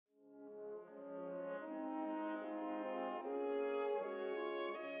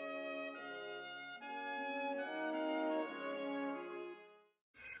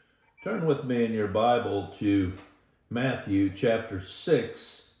Turn with me in your Bible to Matthew chapter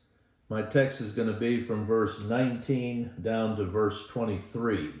 6. My text is going to be from verse 19 down to verse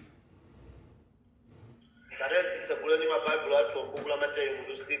 23.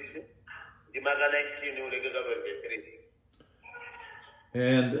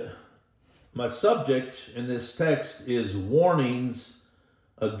 And my subject in this text is warnings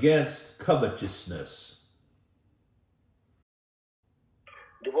against covetousness.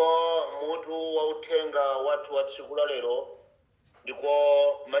 Ndipo mutu wa utenga watu wa tsiku la lero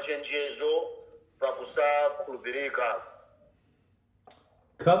ndiko machenjezo pa kusakhulupirika.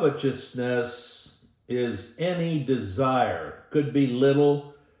 Covetousness is any desire, could be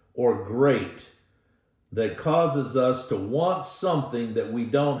little or great, that causes us to want something that we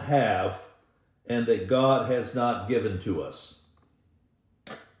don't have and that God has not given to us.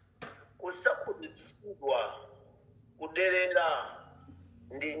 Kusakhutitsidwa kuderera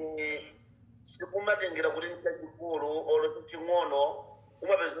ndi sikumatengera kuti ndichachikulu olo ching'ono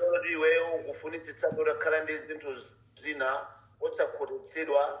umapezera kuti iweyo ukufunitsitsa kuti akhala ndi zinthu zina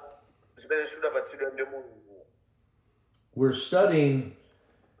osakhutitsidwa zimene sudapatsidwa ndi Mulungu. We're studying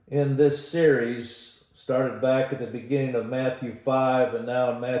in this series, started back at the beginning of Matthew 5 and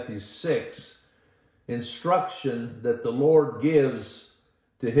now in Matthew 6, instruction that the Lord gives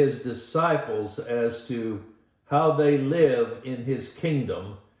to his disciples as to how they live in his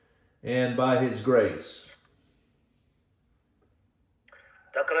kingdom and by his grace.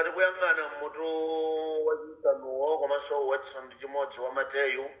 Takhala tikuyang'ana mutu wachitanuwo komanso watsandi chimodzi wa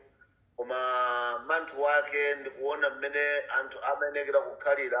Mateyu, koma manthu wake ndikuona mmene anthu amayenekera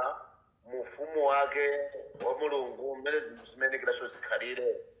kukhalira mu ufumu wake wa Mulungu mmene zinthu zimayenekeranso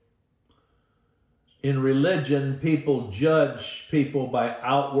zikhalire. In religion, people judge people by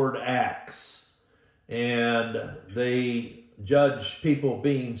outward acts. And they judge people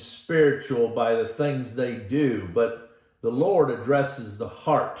being spiritual by the things they do. But the Lord addresses the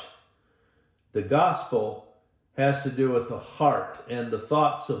heart. The gospel has to do with the heart and the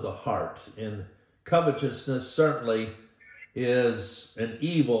thoughts of the heart. And covetousness certainly is an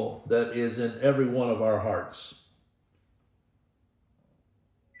evil that is in every one of our hearts.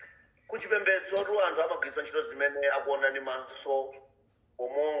 Kuchipembedzo anthu amagwiritsa ntchito zimene akuona ndi maso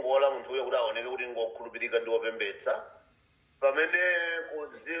omongola munthu uyo kuti aoneke kuti ngokhulupirika ndi wopembedza, pamene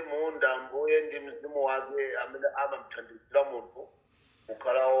kuzimu ndambuye ndi mzimu wake amene amamthandizira munthu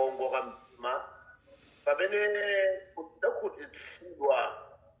kukhala wongoka mtima, pamene kusakhutitsidwa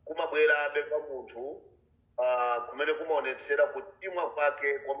kumabwerabe pa munthu kumene kumaonetsera kuchimwa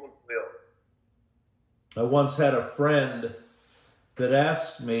kwake kwa munthuyo. I once had a friend that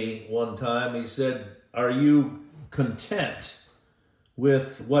asked me one time, he said, "Are you content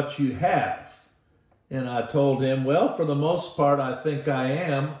with what you have?" And I told him, well, for the most part, I think I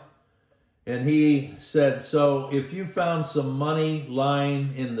am. And he said, so if you found some money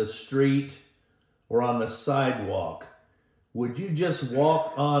lying in the street or on the sidewalk, would you just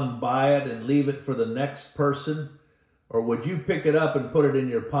walk on by it and leave it for the next person? Or would you pick it up and put it in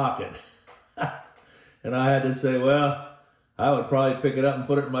your pocket? And I had to say, well, I would probably pick it up and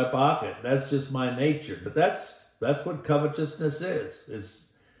put it in my pocket. That's just my nature. But that's what covetousness is. It's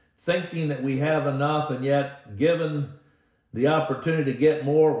thinking that we have enough, and yet given the opportunity to get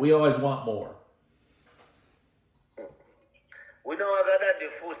more, we always want more. Wina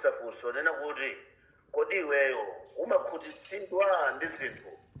wakadadifusa fuso nena kuti kodi iweyo umakhutitsidwa ndi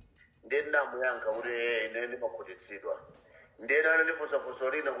zinthu. Ndiye ndamuyankha kuti ine ndimakhutitsidwa. Ndiye nane ndifusa fuso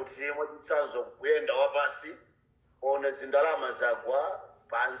lina kuti mwachitsanzo kuyenda wapansi one zindalama zagwa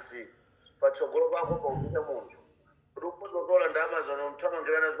pansi patsogolo pako paupita munthu. Ukuzotola ndalama zono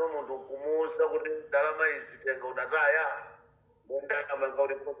mthamangira nazo munthu kumusa kuti ndalama izi tenga unataya ndalama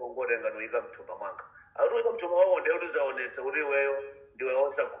ngauti ngotenga noyika mthumba mwanga. Akutoyika mthumba wako ndiye kuti zaonetsa kuti iweyo ndiwe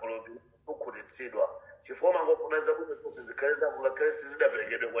wosakhulupirika ukhutitsidwa chifukwa mangofuna zabwino kuti zikhale ngakhale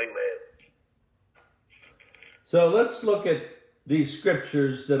sizidaperekedwe kwa iweyo. So let's look at these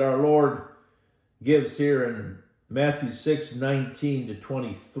scriptures that our Lord gives here in Matthew 6:19 to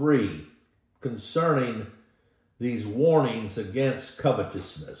 23 concerning these warnings against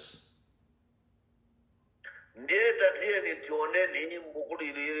covetousness. Ndiye tatiyeni tioneni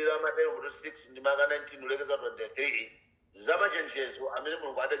mbukulilira Mateyu 6 ndi maka 19 ulekeza 23 za machenjezo amene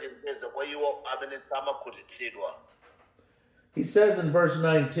Mulungu adachenjeza kwa iwo amene samakhutitsidwa. He says in verse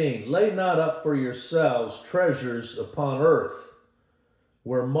 19, "Lay not up for yourselves treasures upon earth,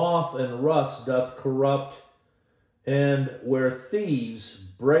 where moth and rust doth corrupt, and where thieves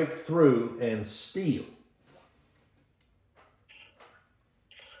break through and steal."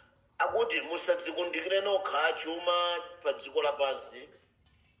 Akuti musadzikundikire nokha chuma pa dziko lapansi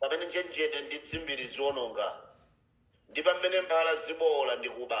pamene njenjete ndi dzimbiri ziwononga ndi pamene mbala zibola ndi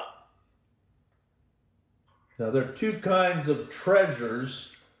kuba. Now, there are two kinds of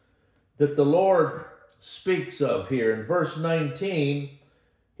treasures that the Lord speaks of here. In verse 19,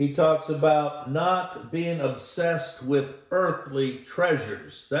 he talks about not being obsessed with earthly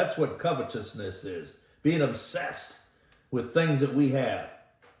treasures. That's what covetousness is, being obsessed with things that we have.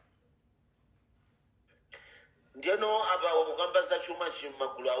 Ndiyeno apa kukamba za chuma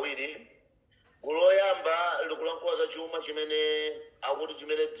chimagulu awiri. Gulu loyamba likulankhula za chuma chimene akuti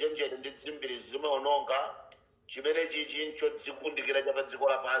chimene njenjete ndi dzimbiri zimaononga, chimene chichi ncho dzikundikira cha pa dziko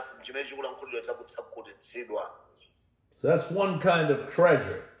lapansi, chimene chikulankhulidwa za kusakhutitsidwa. So that's one kind of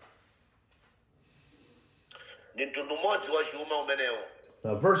treasure. Ndi mtundu mmodzi wa chuma umenewo.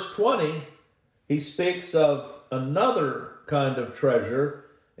 Now, verse 20, he speaks of another kind of treasure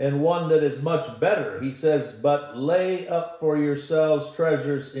and one that is much better. He says, "But lay up for yourselves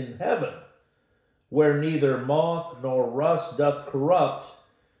treasures in heaven, where neither moth nor rust doth corrupt,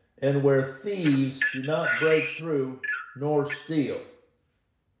 and where thieves do not break through nor steal."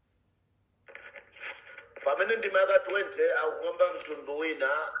 Pamene ndimaka 20 akukamba mtundu wina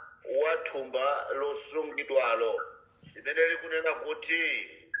wa thumba losungidwalo limene likunena kuti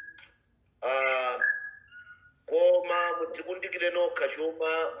koma mudzikundikire nokha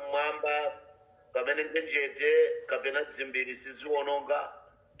chuma mmwamba pamene njenjete kapena dzimbiri siziwononga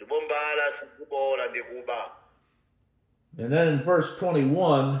ndipo mbala sizibola ndi kuba. And then in verse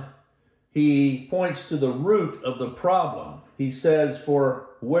 21, he points to the root of the problem. He says, "For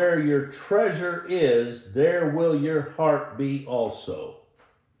where your treasure is, there will your heart be also."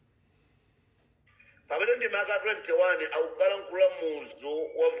 Pamene ndimaka 21 akukalankhula muzu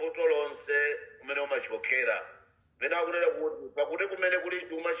wa vuto lonse umene umachokera. Pamene akunena kuti pakuti kumene kuli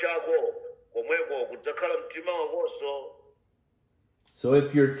chuma chako komweko kudzakhala mtima wakonso. So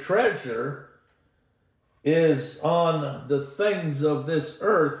if your treasure is on the things of this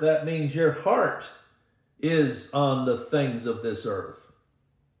earth, that means your heart is on the things of this earth.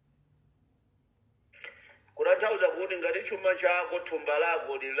 Kutanthauza kuti ngati chuma chako thumba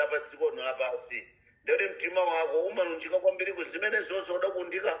lako lili la pa dziko lino lapansi, ndikuti mtima wako umalunjika kwambiri ku zimene zonse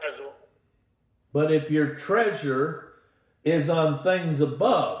udakundikazo. But if your treasure is on things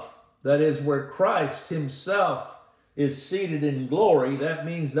above, that is where Christ himself is seated in glory, that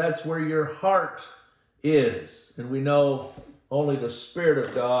means that's where your heart is. And we know only the Spirit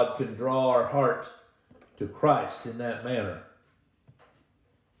of God can draw our heart to Christ in that manner.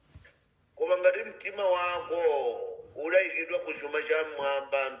 Koma ngati mtima wako udayikidwa ku chuma cha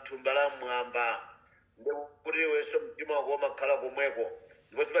mmwamba, mthumba la mmwamba, ndikuti iwenso mtima wako umakhala komweko,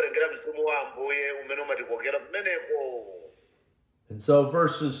 ndipo simatengera mzimu wa Ambuye umene umatikokera kumeneko. And so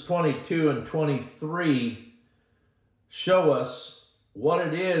verses 22 and 23 show us what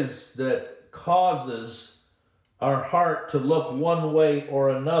it is that causes our heart to look one way or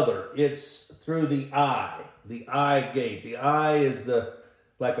another. It's through the eye gate. The eye is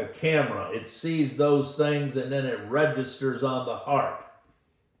like a camera. It sees those things and then it registers on the heart.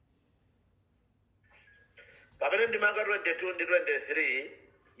 Pamene ndimaka 22 ndi 23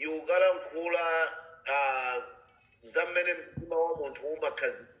 yukalankhula za mmene mtima wa munthu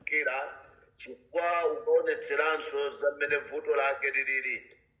umakhazikira chifukwa ukaonetseranso za mmene vuto lake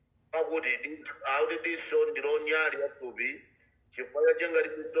lilili. Pakuti diso ndilo nyali ya thupi, chifukwa chache ngati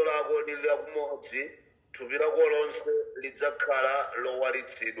diso lako lili lakumodzi, thupi lako lonse lidzakhala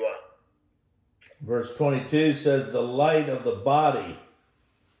lowalitsidwa. Verse 22 says, "The light of the body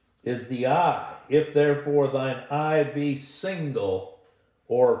is the eye. If therefore thine eye be single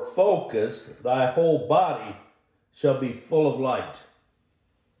or focused, thy whole body shall be full of light."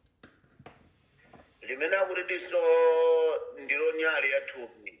 Limene akuti diso ndilo nyali ya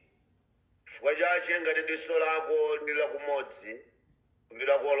thupi, chifukwa chache ngati diso lako lili lakumodzi, thupi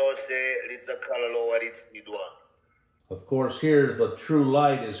lako lonse lidzakhala lowalitsidwa. Of course, here the true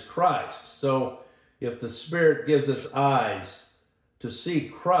light is Christ. So if the Spirit gives us eyes to see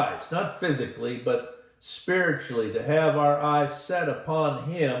Christ, not physically, but spiritually, to have our eyes set upon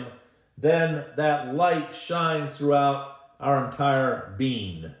him, then that light shines throughout our entire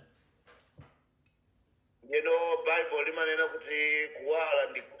being. Bible limanena kuti kuwala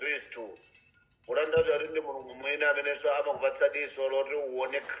ndi Khristu. Kutanthauza kuti ndi Mulungu mwini amenenso amakupatsa diso loti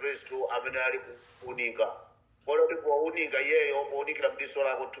uone Khristu amene ali kuunika. Kodi kuti powunika iyeyo powunikira mdiso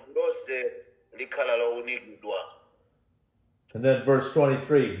lako thupi lonse likhala lowunikidwa. And then verse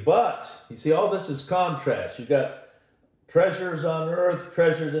 23, but, you see, all this is contrast. You've got treasures on earth,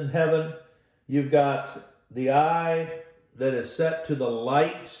 treasures in heaven. You've got the eye that is set to the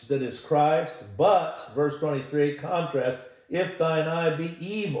light that is Christ. But, verse 23, contrast, if thine eye be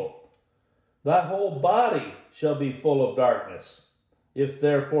evil, thy whole body shall be full of darkness. If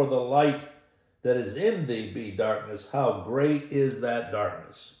therefore the light that is in thee be darkness, how great is that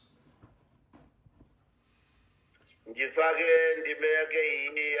darkness? Ndifake ndime yake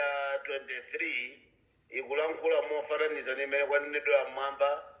iyi ya 23 ikulankhula mofananiza ndi imene kwanenedwa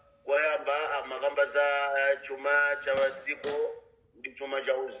mmwamba koyamba amakamba za chuma cha dziko ndi chuma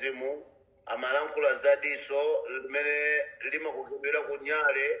cha uzimu, amalankhula za diso limene limakokedwera ku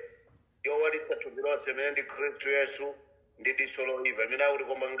nyale yowalitsa thupi lonse imene ndi Khristu Yesu, ndi diso loyipa limene akuti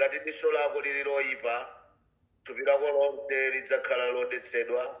koma ngati diso lako lili loyipa thupi lako lonse lidzakhala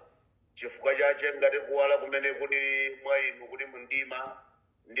lodetsedwa. Chifukwa chache ngati kuwala kumene kuli mwa inu kuli mundima,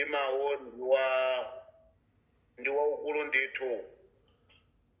 ndimawo ndi waukulu ndithu.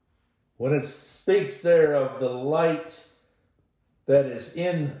 When it speaks there of the light that is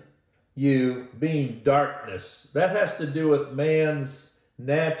in you being darkness, that has to do with man's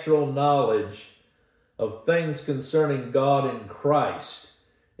natural knowledge of things concerning God in Christ.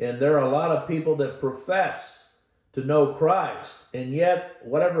 And there are a lot of people that profess to know Christ, and yet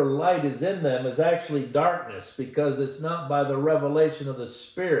whatever light is in them is actually darkness, because it's not by the revelation of the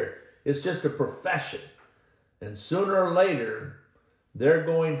Spirit. It's just a profession. And sooner or later, they're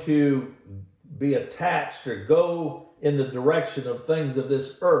going to be attached or go in the direction of things of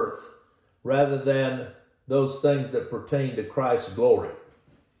this earth rather than those things that pertain to Christ's glory.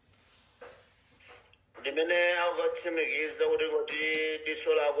 Limene akutsimikiza kuti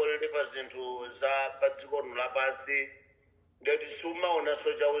diso lako lili pa zinthu za pa dziko lapansi, ndeti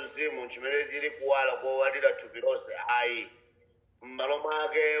sumaonanso cha uzimu chimene chili kuwala kowalira thupi lonse ayi. M'malo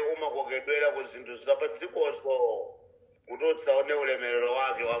mwake umakokedwera ku zinthu za pa dzikozo kuti utsaone ulemerero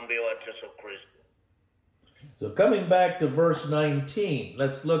wake wa Mbuye wathu Yesu Khristu. So coming back to verse 19,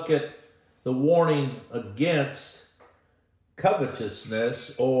 let's look at the warning against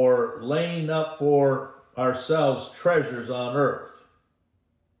covetousness, or laying up for ourselves treasures on earth.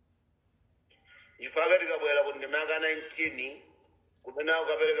 Ifaka tikabwera ku ndime 19 kumene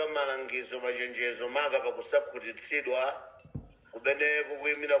akupereka malangizo machenjezo maka pa kusakhutitsidwa kumene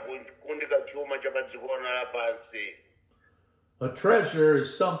kukuyimira kundika chuma cha pa dziko lapansi. A treasure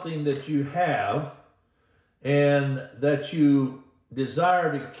is something that you have and that you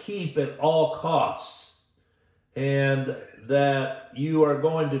desire to keep at all costs, and that you are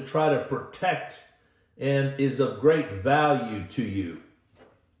going to try to protect and is of great value to you.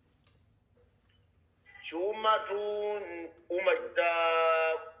 Chuma tu umachita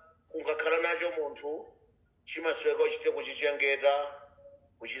kungakhala nacho munthu chimasweka uchite kuchichengeta,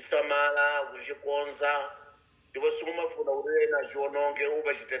 kuchisamala, kuchikonza, ndipo sikumafuna kuti ena chiononge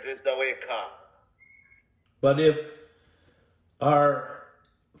umachiteteza wekha. But if our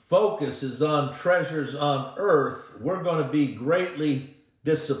focus is on treasures on earth, we're going to be greatly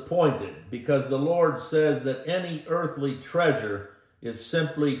disappointed, because the Lord says that any earthly treasure is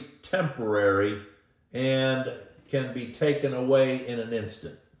simply temporary and can be taken away in an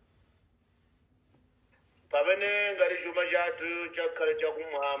instant. Pamene ngati chuma chathu chakhale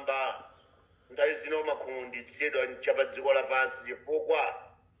chakumwamba, nthawi zino umakhumudwitsidwa chapa dziko lapansi chifukwa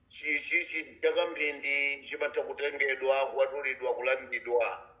chichi chakamphindi chimatha kutengedwa, kuwatulidwa,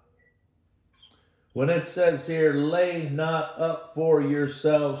 kulandidwa. When it says here, lay not up for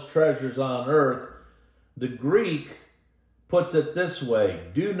yourselves treasures on earth, the Greek puts it this way: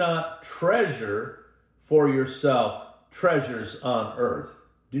 do not treasure for yourself treasures on earth.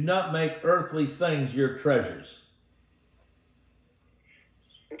 Do not make earthly things your treasures.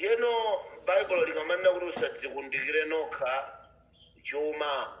 Ngeno Bible likamanena kuti usadzikundikire nokha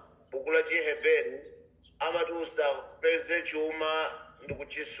chuma, buku la Chiheberi amati usapeze chuma ndi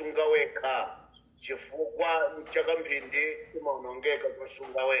kuchisunga wekha chifukwa chakamphindi chimaonongeka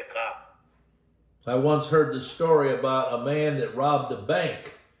kusunga wekha. I once heard the story about a man that robbed a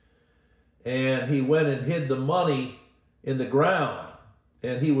bank, and he went and hid the money in the ground,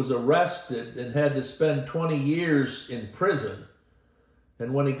 and he was arrested and had to spend 20 years in prison.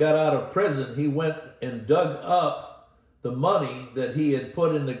 And when he got out of prison, he went and dug up the money that he had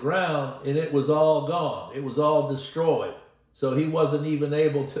put in the ground, and it was all gone. It was all destroyed. So he wasn't even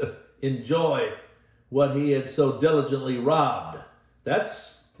able to enjoy what he had so diligently robbed.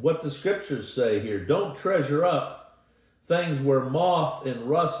 That's what the scriptures say here. Don't treasure up things where moth and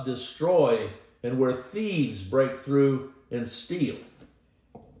rust destroy and where thieves break through and steal.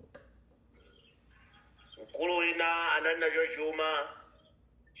 Mkulu ina ananena chuma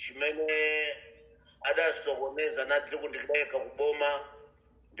chimene adasokoneza nadzikundikireka kuboma,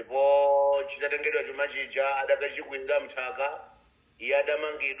 ndipo chitatengedwa chuma chija adakachikwirira mthaka, iye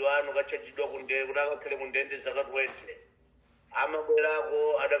adamangidwa nukachachidwa kuti akakhale ku ndende zaka 20.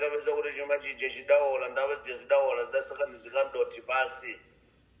 amabwerako adakapeza kuti chuma chije chidaola ndalama zije zidaola zidasakanizika ndoti pasi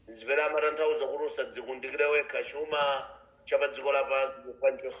zimene amatanthauza kuti usadzikundikire wekha chuma chapa dziko lapansi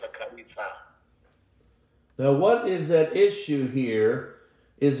chifukwa chosakhalitsa. Now, what is at issue here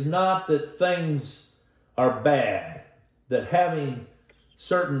is not that things are bad, that having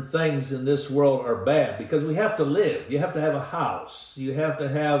certain things in this world are bad, because we have to live. You have to have a house. You have to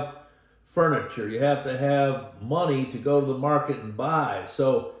have furniture. You have to have money to go to the market and buy.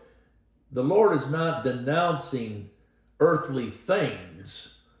 So the Lord is not denouncing earthly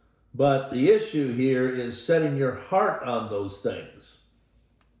things, but the issue here is setting your heart on those things.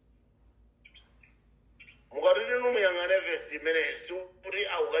 Mukatiti numuyang'ane vesi imene sikuti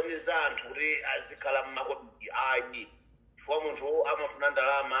akuganiza anthu kuti azikhala m'makodi ayi chifukwa munthu amafuna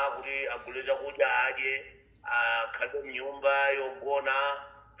ndalama kuti agule chakudya adye, akhale m'nyumba yogona,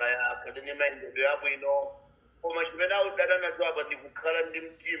 kaya akhale ndi mayendedwe abwino. Koma chimene akudana nacho apa ndi kukhala ndi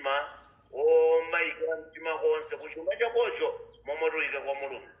mtima omayikira mtima konse kuchuma chakocho momwe kwa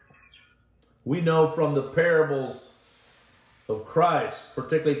Mulungu. We know from the parables of Christ,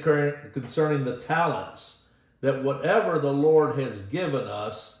 particularly concerning the talents, that whatever the Lord has given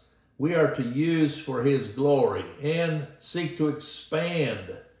us, we are to use for His glory and seek to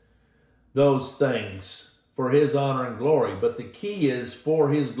expand those things for His honor and glory. But the key is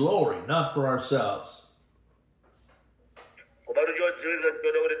for His glory, not for ourselves.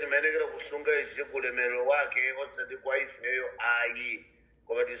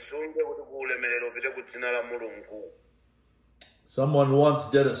 Someone once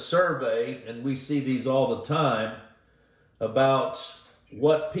did a survey, and we see these all the time, about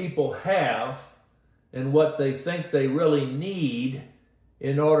what people have and what they think they really need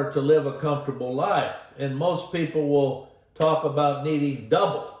in order to live a comfortable life. And most people will talk about needing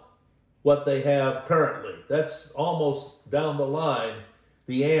double what they have currently. That's almost down the line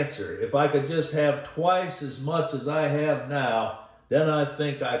the answer. If I could just have twice as much as I have now, then I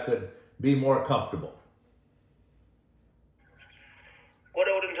think I could be more comfortable.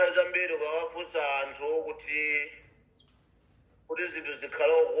 Koda kuti nthawi zambiri ukawafunsa anthu kuti zinthu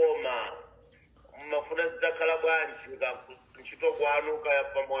zikhale okoma, mumafuna zitakhala bwanji ntchito kwanu kaya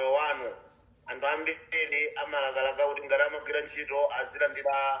pamoyo wanu, anthu ambiri amalakalaka kuti ngati amagwira ntchito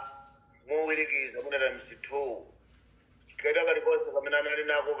azilandira mowirikiza munera msithu. Chikayita kalikonse kamene anali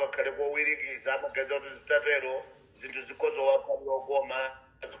nako kakhale kowirikiza amaganiza kuti zitatero zinthu zikhozowakhali okoma,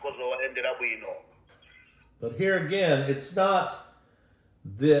 zikhozowayendera bwino. But here again, it's not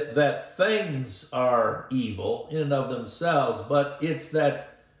that things are evil in and of themselves, but it's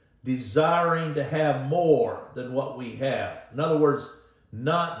that desiring to have more than what we have. In other words,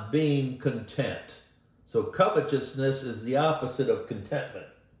 not being content. So covetousness is the opposite of contentment.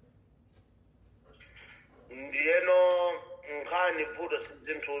 Ndiyeno nkhani vuto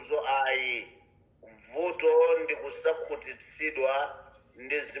sizinthuzo ayi, vuto ndi kusakhutitsidwa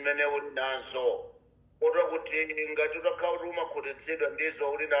ndi zimene uli nazo. Kotero kuti ngati utakhala kuti umakhutitsidwa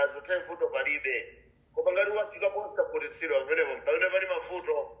ndizo uli nazo tayi vuto palibe. Koma ngati wafika posakhutitsidwa pamene pali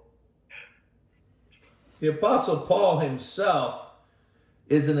mavuto. The Apostle Paul himself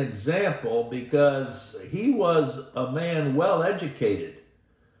is an example because he was a man well educated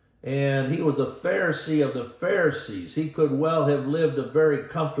and he was a Pharisee of the Pharisees. He could well have lived a very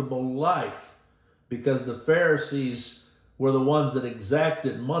comfortable life because the Pharisees were the ones that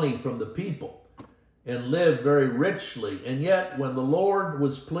exacted money from the people and lived very richly. And yet when the Lord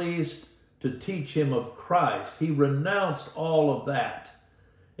was pleased to teach him of Christ, he renounced all of that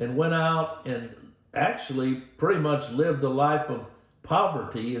and went out and actually pretty much lived a life of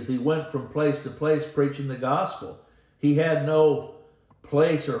poverty as he went from place to place preaching the gospel. He had no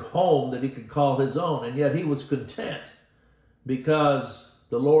place or home that he could call his own, and yet he was content because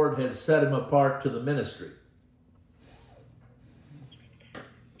the Lord had set him apart to the ministry.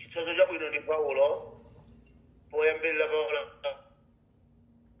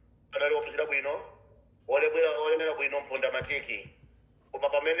 Koma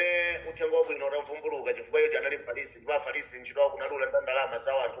pamene uthenga wabwino utamvumbuluka chifukwa iye anali Mfarisi ndipo Afarisi ntchito kunalula ndalama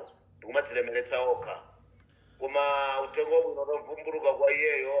za anthu ndikumadzilemeretsa okha. Koma uthenga wabwino utamvumbuluka kwa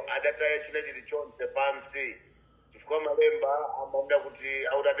iyeyo adataya china chilichonse pansi chifukwa malemba amanena kuti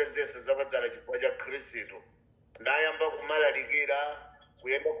autatezesa zapadzala chifukwa cha Khristu. Ndayamba kumalalikira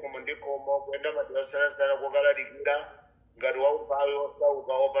kuyenda khomo ndi khomo kuyenda madera osiyanasiyana kokalalikira ngati waumphawi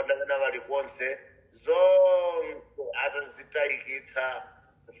osauka opanda kena kalikonse zonse atazitayikitsa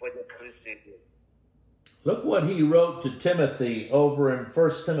chifukwa cha Khristu. Look what he wrote to Timothy over in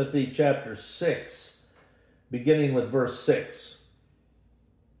 1 Timothy chapter 6, beginning with verse 6.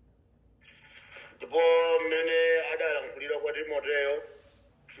 ndipo mmene adalankhulira kwa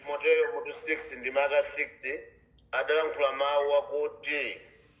Timoteyo mutu 6 ndi maka 60 adalankhula mawu akuti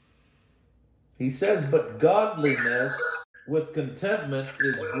He says, but godliness with contentment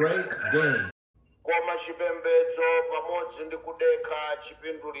is great gain. koma chipembedzo pamodzi ndi kudekha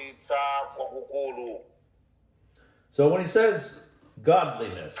chipindulitsa kwakukulu. So when he says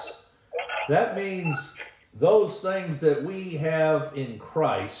godliness, that means those things that we have in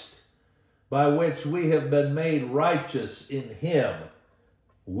Christ, by which we have been made righteous in him.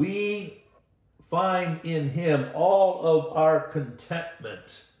 We find in him all of our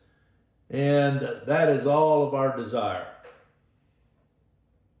contentment, and that is all of our desire.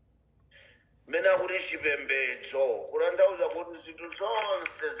 Mena kuti chipembedzo kutanthauza kuti zinthu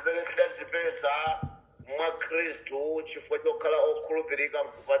zonse zimene tidazipeza mwa Khristu chifukwa chokhala okhulupirika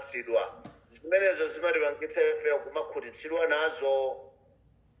nkupatsidwa, zimenezo zimatipangitsa ife kumakhutitsidwa nazo.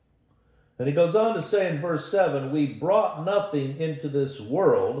 And he goes on to say in verse 7, we brought nothing into this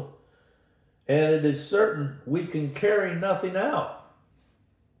world, and it is certain we can carry nothing out.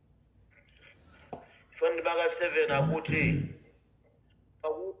 Fandi maka 7 akuti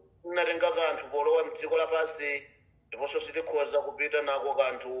natenga kanthu polowa mdziko lapansi ndiponso sitikhoza kupita nako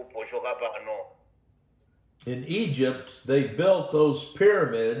kanthu pochoka pano. In Egypt, they built those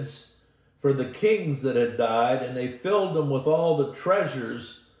pyramids for the kings that had died, and they filled them with all the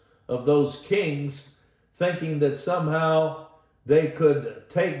treasures of those kings, thinking that somehow they could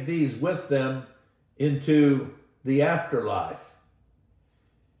take these with them into the afterlife.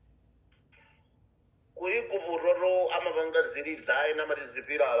 Kuikuputoto amapanga zili zayi namati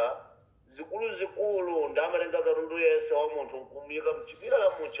zipilala zikulu ndamatenga katundu yese wa munthu nkumuyika mchipilala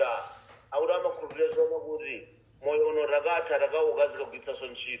mucha akuti amakhulupirira zomwe kuti moyo uno takatha takauka zikagwiritsanso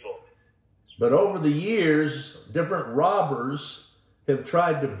ntchito. But over the years, different robbers have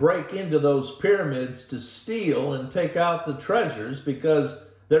tried to break into those pyramids to steal and take out the treasures because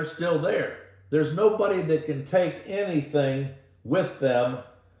they're still there. There's nobody that can take anything with them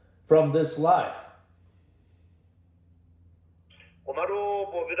from this life. Komatu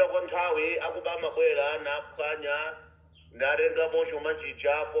popita kwa nthawi akuba amabwera naphwanya natengapo chuma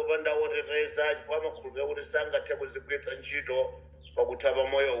chija popanda woteteza chifukwa amakhulupirira kuti sangathe kuzigwiritsa ntchito pakutha pa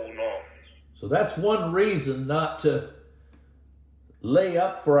moyo uno. So that's one reason not to lay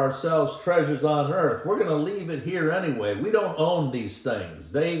up for ourselves treasures on earth. We're going to leave it here anyway. We don't own these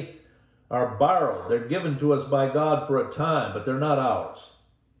things. They are borrowed. They're given to us by God for a time, but they're not ours.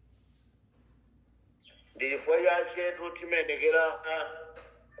 Ndifo yachetu timendekera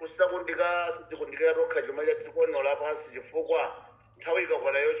kusakundikira tokha chuma cha dziko lino lapansi chifukwa nthawi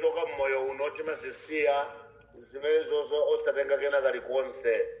ikakwana yochoka mmoyo uno timazisiya zimenezozo osatenga kena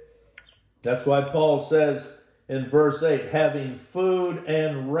kalikonse. That's why Paul says in verse 8, having food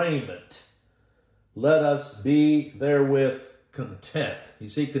and raiment, let us be therewith content. You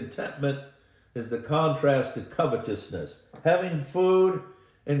see, contentment is the contrast to covetousness. Having food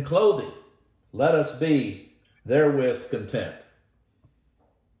and clothing, let us be therewith content.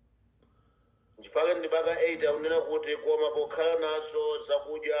 Chifukwa ndipaka 8 akunena kuti koma pokhala nazo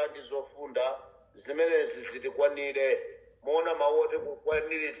zakudya ndi zofunda zimenezi zitikwanire moona mawu oti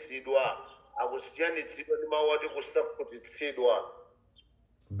kukwaniritsidwa akusiyanitsidwa ndi mawu oti kusakhutitsidwa.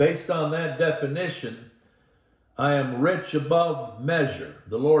 Based on that definition, I am rich above measure.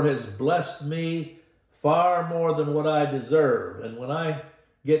 The Lord has blessed me far more than what I deserve. And when I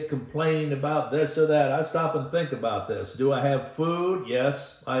get complaining about this or that, I stop and think about this. Do I have food?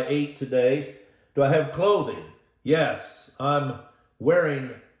 Yes, I ate today. Do I have clothing? Yes, I'm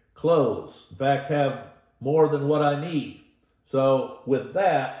wearing clothes. In fact, have more than what I need. So with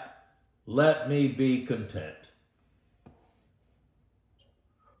that, let me be content.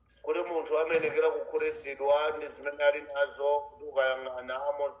 Kuti munthu amenekera kukhutitsidwa ndi zimene ali nazo kuti ukayang'ana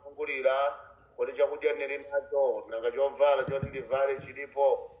amozungulira kuti chakudya ndili nacho nanga chovala choti ndivale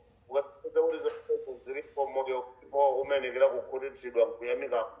chilipo ukapeza kuti zonse zilipo moyo umenekera kukhutitsidwa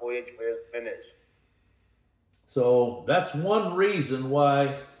nkuyamika Mbuye chifukwa zimenezo. So that's one reason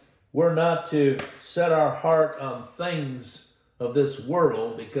why we're not to set our heart on things of this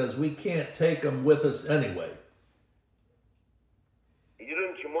world, because we can't take them with us anyway. Ichito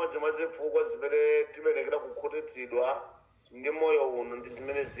nchimodzi mwa zifukwa zimene timenekera kukhutitsidwa ndi moyo uno ndi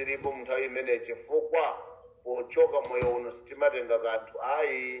zimene zilipo munthawi imeneyi chifukwa pochoka moyo uno sitimatenga kanthu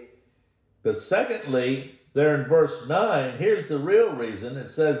ayi. But secondly, there in verse 9, here's the real reason. It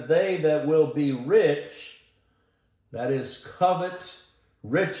says, they that will be rich, that is, covet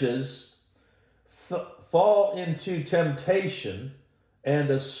riches, fall into temptation and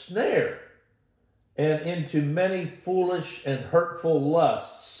a snare, and into many foolish and hurtful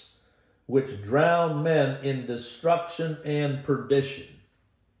lusts, which drown men in destruction and perdition.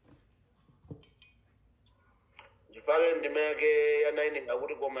 Chifukwa ndimeke yanayininga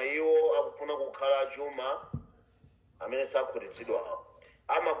kuti koma iwo akufuna kukhala achuma amene sakhutitsidwa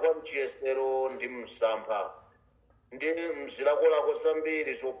amagwa mchiyesero ndi msampha ndi mzilakolako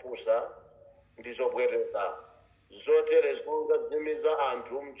zambiri zopusa ndi zopweteka zotere zongazimiza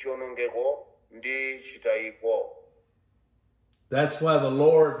anthu mchiwonongeko ndi chitayiko. That's why the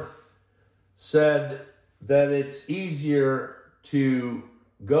Lord said that it's easier to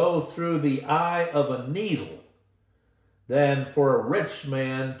go through the eye of a needle than for a rich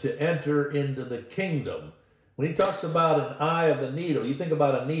man to enter into the kingdom. When he talks about an eye of the needle, you think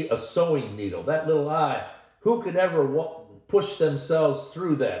about a sewing needle, that little eye. Who could ever push themselves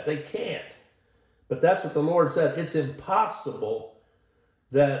through that? They can't. But that's what the Lord said. It's impossible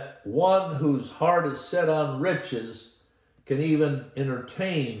that one whose heart is set on riches can even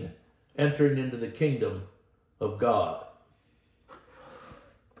entertain entering into the kingdom of God.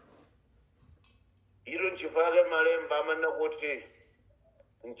 Ilo nchifake malemba amanena kuti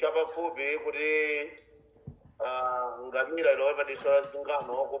nchapafupi kuti ngamira ilowepa disola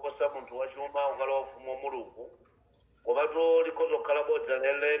zingano kuposa munthu wachuma ukalowa ufumu wa Mulungu kopatu likhoza kukhala bodza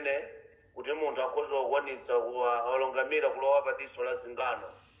lelene kuti munthu akhoza kukwanitsa awalongamira kulowa pa diso la zingano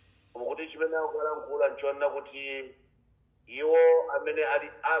koma kuti chimene akulankhula nchonena kuti iwo amene ali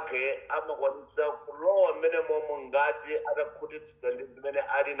ake amakwanitsa kulowa mmene momwe ngati atakhutitsidwa ndi zimene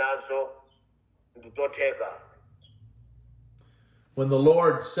ali nazo ndi zotheka. When the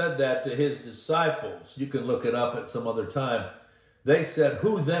Lord said that to his disciples, you can look it up at some other time, they said,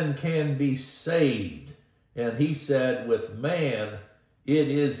 "Who then can be saved?" And he said, "With man it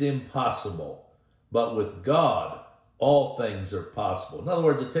is impossible, but with God all things are possible." In other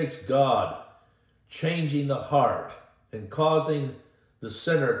words, it takes God changing the heart and causing the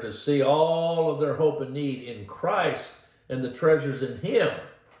sinner to see all of their hope and need in Christ and the treasures in him,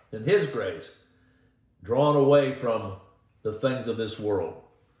 in his grace, drawn away from the things of this world.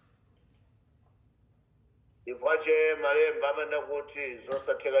 Ifache malemba amanda kuti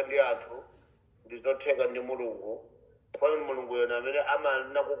zosatheka ndi anthu ndi zotheka ndi Mulungu. Pano Mulungu yena amene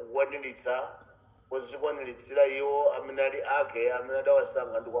amanena kukwaniritsa kuzikwaniritsa iwo amene ali ake amene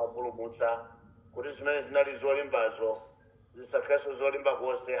adawasankha ndi kuwapulumutsa kuti zimene zinali zolimbazo zisakhalenso zolimba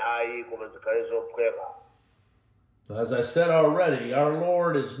konse ayi koma zikhale zophweka. As I said already, our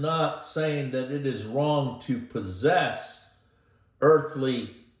Lord is not saying that it is wrong to possess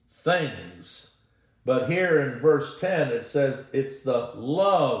earthly things. But here in verse 10, it says it's the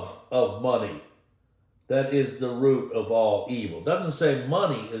love of money that is the root of all evil. It doesn't say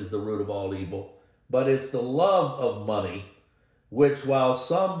money is the root of all evil, but it's the love of money, which while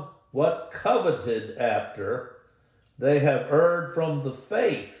somewhat coveted after, they have erred from the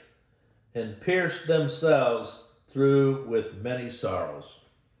faith and pierced themselves through with many sorrows.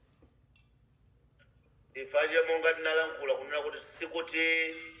 Ifaje monga ndinalankhula kunena kuti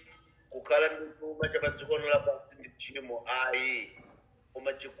sikuti kukhala ndi chuma cha pa dziko lapansi ndi tchimo ayi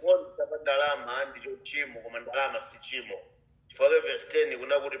koma chikondi cha pa ndalama ndicho tchimo koma ndalama si tchimo. Chifukwa verse 10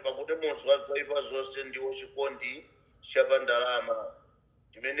 kunena kuti pakuti munthu wazoyipa zonse ndiwo chikondi cha pa ndalama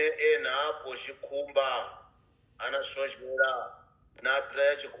chimene ena pochikhumba anasochera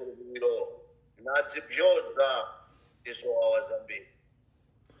nataya chikhulupiriro nadzibyoza ndi zowawa zambiri.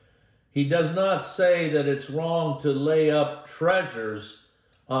 He does not say that it's wrong to lay up treasures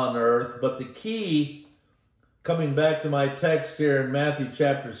on earth, but the key, coming back to my text here in Matthew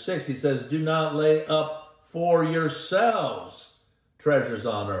chapter 6, he says, "Do not lay up for yourselves treasures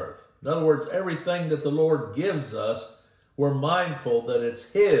on earth." In other words, everything that the Lord gives us, we're mindful that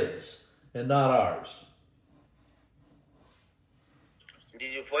it's His and not ours. Ndi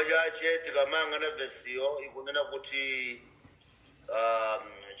chifukwa chache tikamangana vesiyo ikunena kuti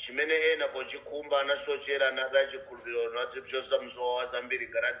chimene ena pochikhumba anasochera nada chikhulupiriro nadzibzoza mzowawa zambiri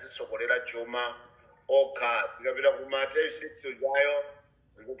ngati adzisokolera chuma okha. Tikapita ku Mateyu 6 ujayo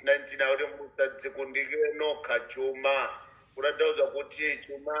 19 akuti musadzikundikire nokha chuma kutanthauza kuti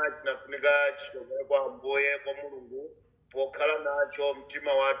chuma chinafunika chichokere kwa Ambuye kwa Mulungu pokhala nacho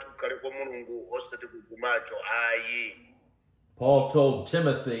mtima wathu ukhale kwa Mulungu osati kugumacho ayi. Paul told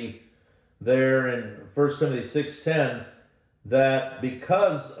Timothy there in 1 Timothy 6:10 that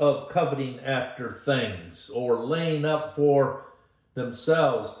because of coveting after things or laying up for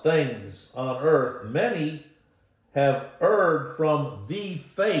themselves things on earth, many have erred from the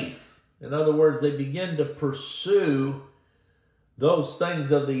faith. In other words, they begin to pursue those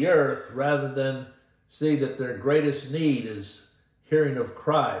things of the earth rather than see that their greatest need is hearing of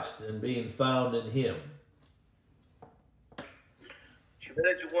Christ and being found in Him.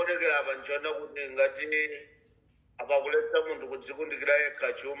 chimene chikuonekera apa nchoona kuti ngati apakuletsa munthu kudzikundikira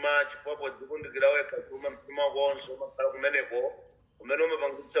yekha chuma chifukwa podzikundikira wekha chuma mtima wako umakhala kumeneko kumene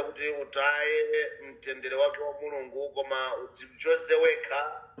umapangitsa kuti utaye mtendere wake wa mulungu koma udzichoze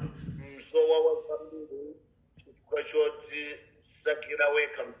wekha mzowa wa kwambiri chifukwa chodzisakira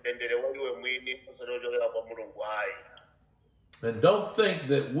wekha mtendere wa iwe mwini osati ochokera kwa mulungu ayi. And don't think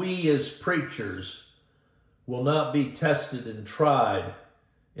that we as preachers will not be tested and tried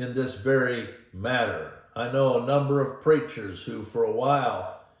in this very matter. I know a number of preachers who for a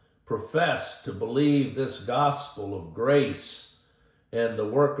while professed to believe this gospel of grace and the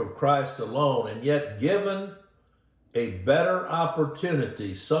work of Christ alone, and yet given a better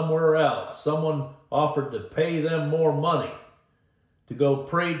opportunity somewhere else, someone offered to pay them more money to go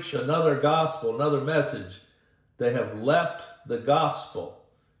preach another gospel, another message, they have left the gospel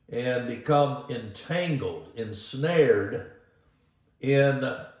and become entangled, ensnared in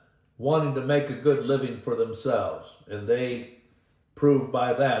wanting to make a good living for themselves. And they prove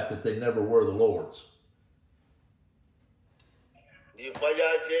by that they never were the Lord's. Chifukwa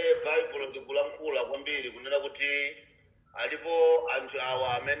chache Baibulo likulankhula kwambiri kunena kuti alipo anthu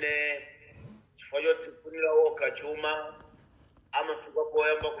awa amene chifukwa chodzifunira wokha chuma amafika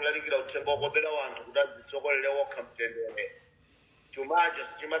poyamba kulalikira uthenga wokopera wanthu kuti adzisokolere wokha mtendere. Chumacho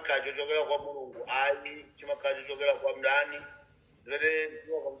sichimakhala chochokera kwa mulungu ayi, chimakhala chochokera kwa mdani. Zimene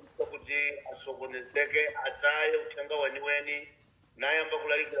ziwakambisa kuti asokonezeke ataye uthenga weniweni nayamba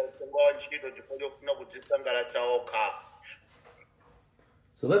kulalikira uthenga wa ntchito chifukwa chofuna kudzisangalatsa okha.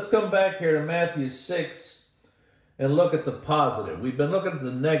 So let's come back here to Matthew 6 and look at the positive. We've been looking at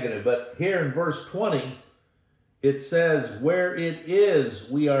the negative, but here in verse 20, it says, where it is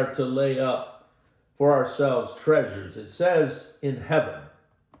we are to lay up for ourselves treasures. It says in heaven.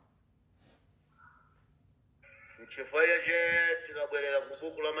 Chifukwa chache tikabwerera ku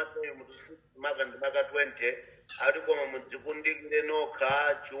buku la Mateyu mutu maka ndi maka 20 ati koma mudzikundikire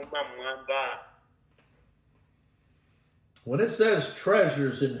nokha chuma mmwamba. When it says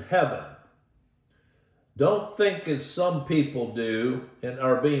treasures in heaven, don't think as some people do and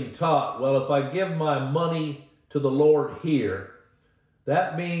are being taught, well, if I give my money to the Lord here,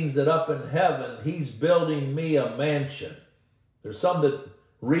 that means that up in heaven, he's building me a mansion. There's some that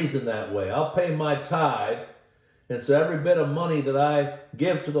reason that way. I'll pay my tithe, and so every bit of money that I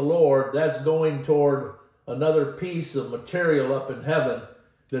give to the Lord, that's going toward another piece of material up in heaven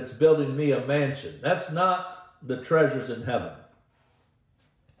that's building me a mansion. That's not the treasures in heaven.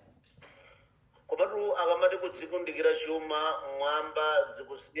 Komatu akamati kudzikundikira chuma mwamba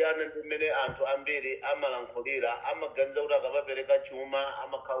zikusiyana ndi mmene anthu ambiri amalankhulira amaganiza kuti akamapereka chuma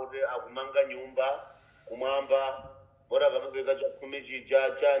amakhala kuti akumanga nyumba kumwamba, bora akamapereka chakhumi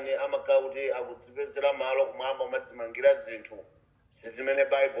chija chane amakhala kuti akudzipezera malo kumwamba amadzimangira zinthu. Si zimene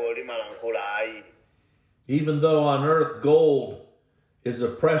Baibulo limalankhula ayi. Even though on earth gold is a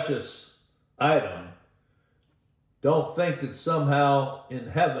precious item, don't think that somehow in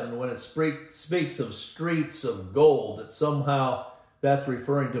heaven, when it speaks of streets of gold, that somehow that's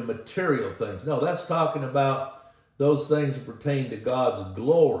referring to material things. No, that's talking about those things that pertain to God's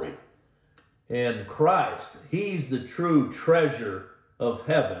glory and Christ. He's the true treasure of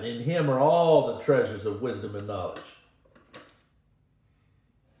heaven. In him are all the treasures of wisdom and knowledge.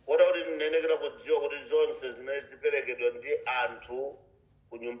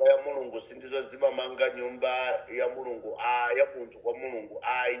 Kunyumba ya mulungu sindizo zimamanga nyumba ya mulungu ya munthu kwa mulungu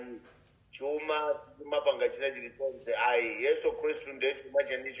ayi. Chuma timapanga china chilichonse ayi. Yesu Khristu ndiye chuma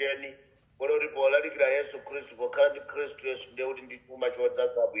chenicheni. Kolo lipo lalikira Yesu Khristu pokhala ndi Khristu Yesu ndiye kuti ndi chuma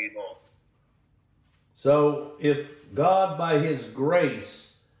chodzaza bwino. So if God by his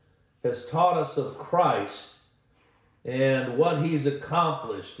grace has taught us of Christ and what he's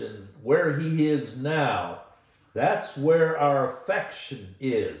accomplished and where he is now, that's where our affection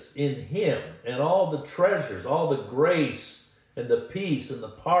is, in him, and all the treasures, all the grace and the peace and the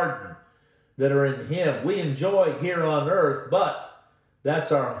pardon that are in him. We enjoy here on earth, but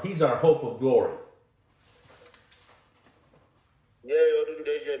he's our hope of glory.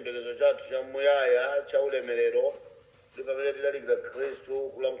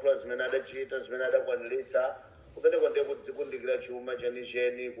 Kumene kwande kudzikundikira chuma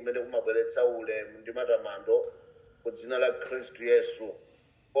chenicheni kumene kumabweretsa ulemu ndi matamando kudzina la Khristu Yesu.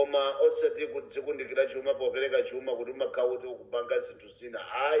 Koma osati kudzikundikira chuma popereka chuma kuti umakhala kuti ukupanga zinthu zina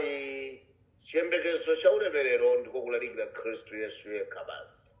ayi. Chiyembekezo cha ulemerero ndiko kulalikira Khristu Yesu yekha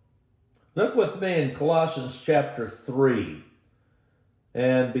basi. Look with me in Colossians chapter 3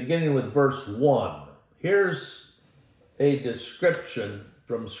 and beginning with verse 1. Here's a description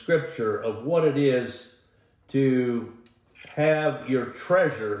from Scripture of what it is to have your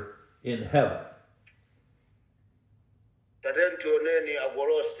treasure in heaven. Tatentioneni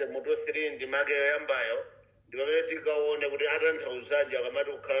Akolose mutu 3 ndimake yoyambayo ndipamene tikaone kuti atanthauzanji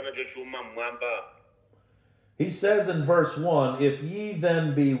akamati kukhala nacho chuma mmwamba. He says in verse 1, if ye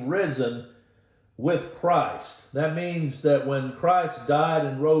then be risen with Christ. That means that when Christ died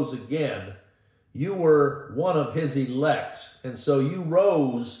and rose again, you were one of his elect, and so you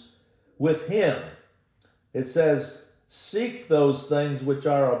rose with him. It says, seek those things which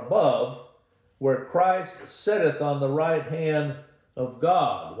are above, where Christ sitteth on the right hand of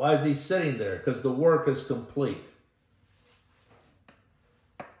God. Why is he sitting there? Because the work is complete.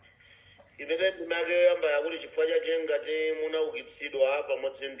 Imene ndimake yoyambayo kuti chifukwa chache ngati munaukitsidwa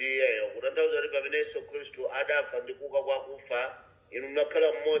pamodzi ndi iyeyo kutanthauza kuti pamene Yesu Khristu adafa ndi kuuka kwa akufa, inu munakhala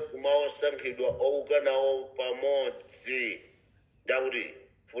mmodzi mwa osankhidwa ouka nawo pamodzi. Ndakuti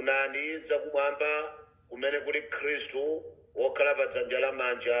funani zakumwamba kumene kuli Khristu wokhala pa dzanja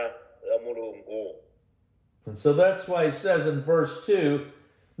lamanja la Mulungu. And so that's why he says in verse 2,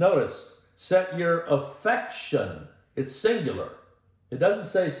 notice, set your affection. It's singular. It doesn't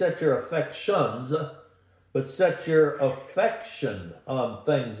say set your affections, but set your affection on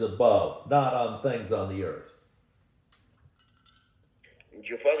things above, not on things on the earth.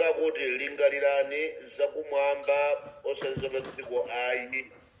 Nchifukwa kuti lingalirani zakumwamba osati zapadziko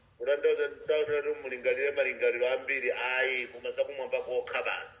ayi. Kutanthauza tsaona kuti mulingalire malingaliro ambiri ayi koma zakumwamba kokha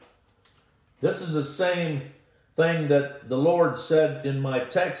basi. This is the same thing that the Lord said in my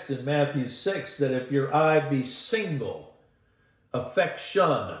text in Matthew 6, that if your eye be single,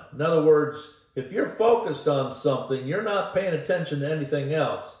 affection. In other words, if you're focused on something, you're not paying attention to anything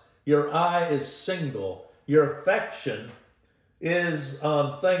else. Your eye is single. Your affection is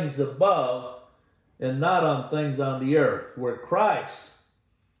on things above and not on things on the earth, where Christ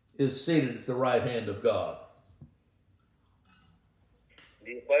is seated at the right hand of God.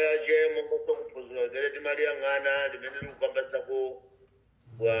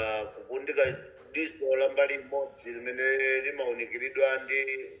 Diso lambali mmodzi limene limaunikiridwa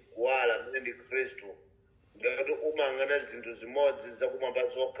ndi kuwala mmene ndi Khristu ngati umangana zinthu zimodzi zakumwamba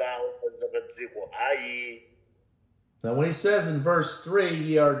zokha zapadziko ayi. Now when he says in verse 3,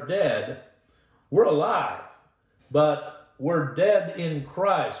 ye are dead, we're alive, but we're dead in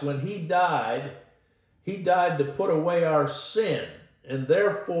Christ. When he died to put away our sin, and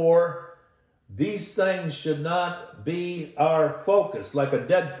therefore these things should not be our focus, like a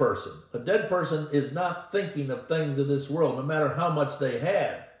dead person. A dead person is not thinking of things of this world, no matter how much they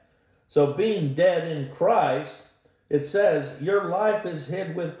had. So being dead in Christ, it says your life is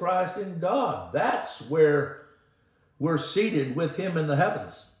hid with Christ in God. That's where we're seated with him in the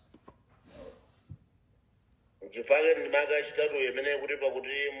heavens. Chifukwa ndimaka chitatu imene kuti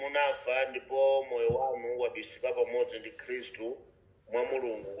pakuti munafa ndipo moyo wanu wabisika pamodzi ndi Khristu mwa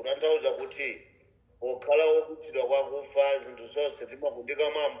Mulungu. Kutanthauza kuti okhala wokutsidwa kwa kufa zinthu zonse timakundika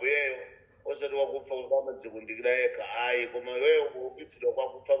mwa Ambuyeyo osati wakufa kuti amadzikundikira yekha ayi koma iweyo wokutsidwa kwa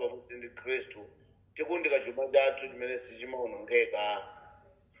kufa pamodzi ndi Khristu tikundika chuma chathu chimene sichimaonongeka.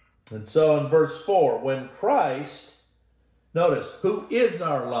 And so in verse 4, when Christ, notice, who is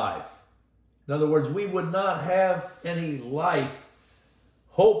our life? In other words, we would not have any life,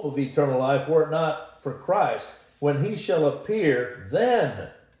 hope of eternal life, were it not for Christ. When he shall appear, then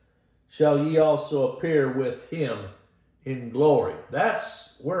shall ye also appear with him in glory.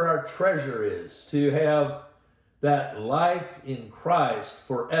 That's where our treasure is, to have that life in Christ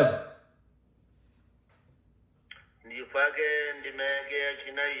forever. Ndifake ndimeke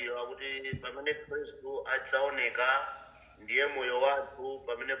chinayiyo akuti pamene Khristu adzaoneka ndiye moyo wathu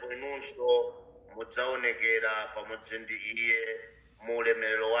pamenepo inunso mudzaonekera pamodzi ndi iye mu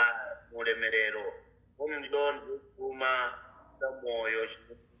ulemerero. Umu ndiyo ndikuma za moyo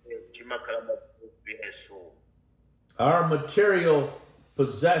chimakhala mwa Yesu. Our material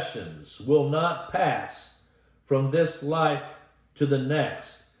possessions will not pass from this life to the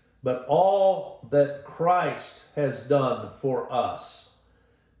next, but all that Christ has done for us,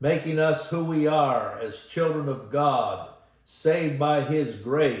 making us who we are as children of God, saved by his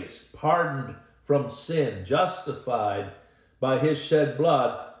grace, pardoned from sin, justified by his shed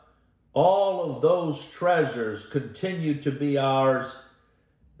blood, all of those treasures continue to be ours,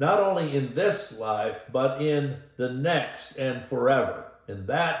 not only in this life, but in the next and forever. And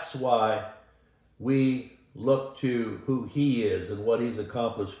that's why we look to who he is and what he's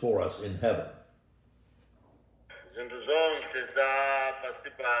accomplished for us in heaven. Zinthu zonse za pasi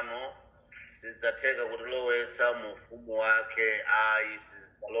pano sizidzatheka kutilowetsa mu ufumu wake ayi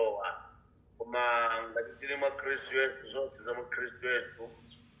sizidzalowa. Koma ngati tili mwa Khristu Yesu zonse za mwa Khristu Yesu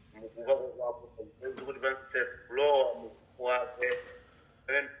mukuka kwapo kuti panse kulowa mu wake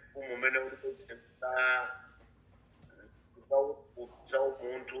umumene uli kuzinda za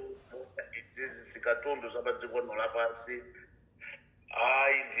umuntu izizi zikatundu zabadziko lapasi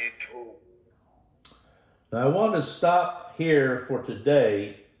hayi ndithu. Now I want to stop here for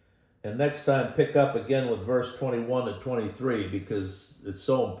today and next time pick up again with verse 21 to 23 because it's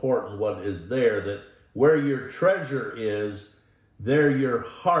so important what is there, that where your treasure is, there your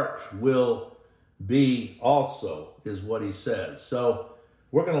heart will be also, is what he says. So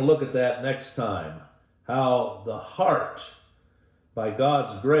we're going to look at that next time, how the heart, by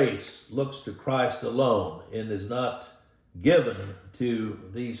God's grace, looks to Christ alone and is not given to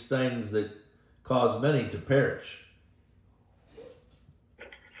these things that cause many to perish.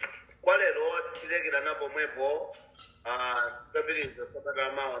 Kwalero tilekera napo mwepo kapitiriza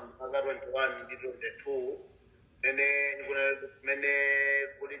sabata mawa mpaka 21 ndi 22 mene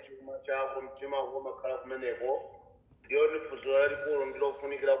kuli chuma chako mtima wako umakhala kumeneko ndiyo phunziro lalikulu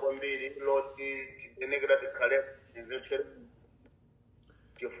ndilofunikira kwambiri loti titenekera tikhale mvetsere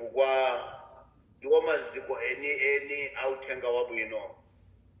chifukwa ndiwo maziko eni authenga wabwino.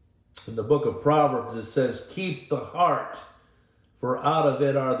 In the book of Proverbs it says, keep the heart, for out of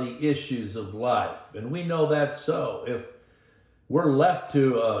it are the issues of life. And we know that's so. If we're left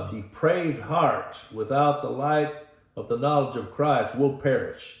to a depraved heart without the light of the knowledge of Christ, we'll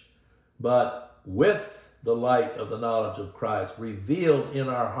perish. But with the light of the knowledge of Christ revealed in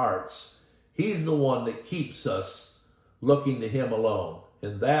our hearts, he's the one that keeps us looking to him alone.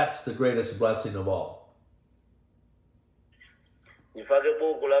 And that's the greatest blessing of all. Nifake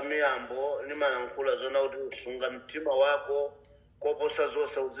buku la miyambo limalankhula zona kuti usunga mtima wako koposa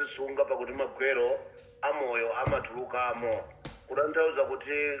zonse uzisunga pakuti magwero amoyo amatulukamo. Kutanthauza kuti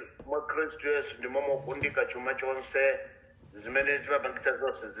mwa Khristu Yesu ndi momwe ukundika chuma chonse zimene zimapangitsa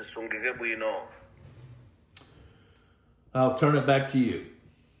zonse zisungike bwino. I'll turn it back to you.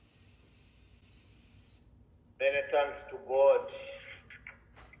 Many thanks to God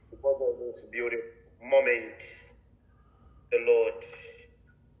because of this beautiful moment the Lord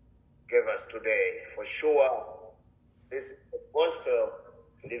gave us today. For sure, this is the gospel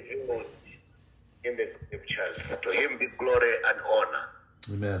revealed in the scriptures. To him be glory and honor.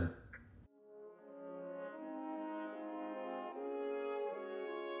 Amen.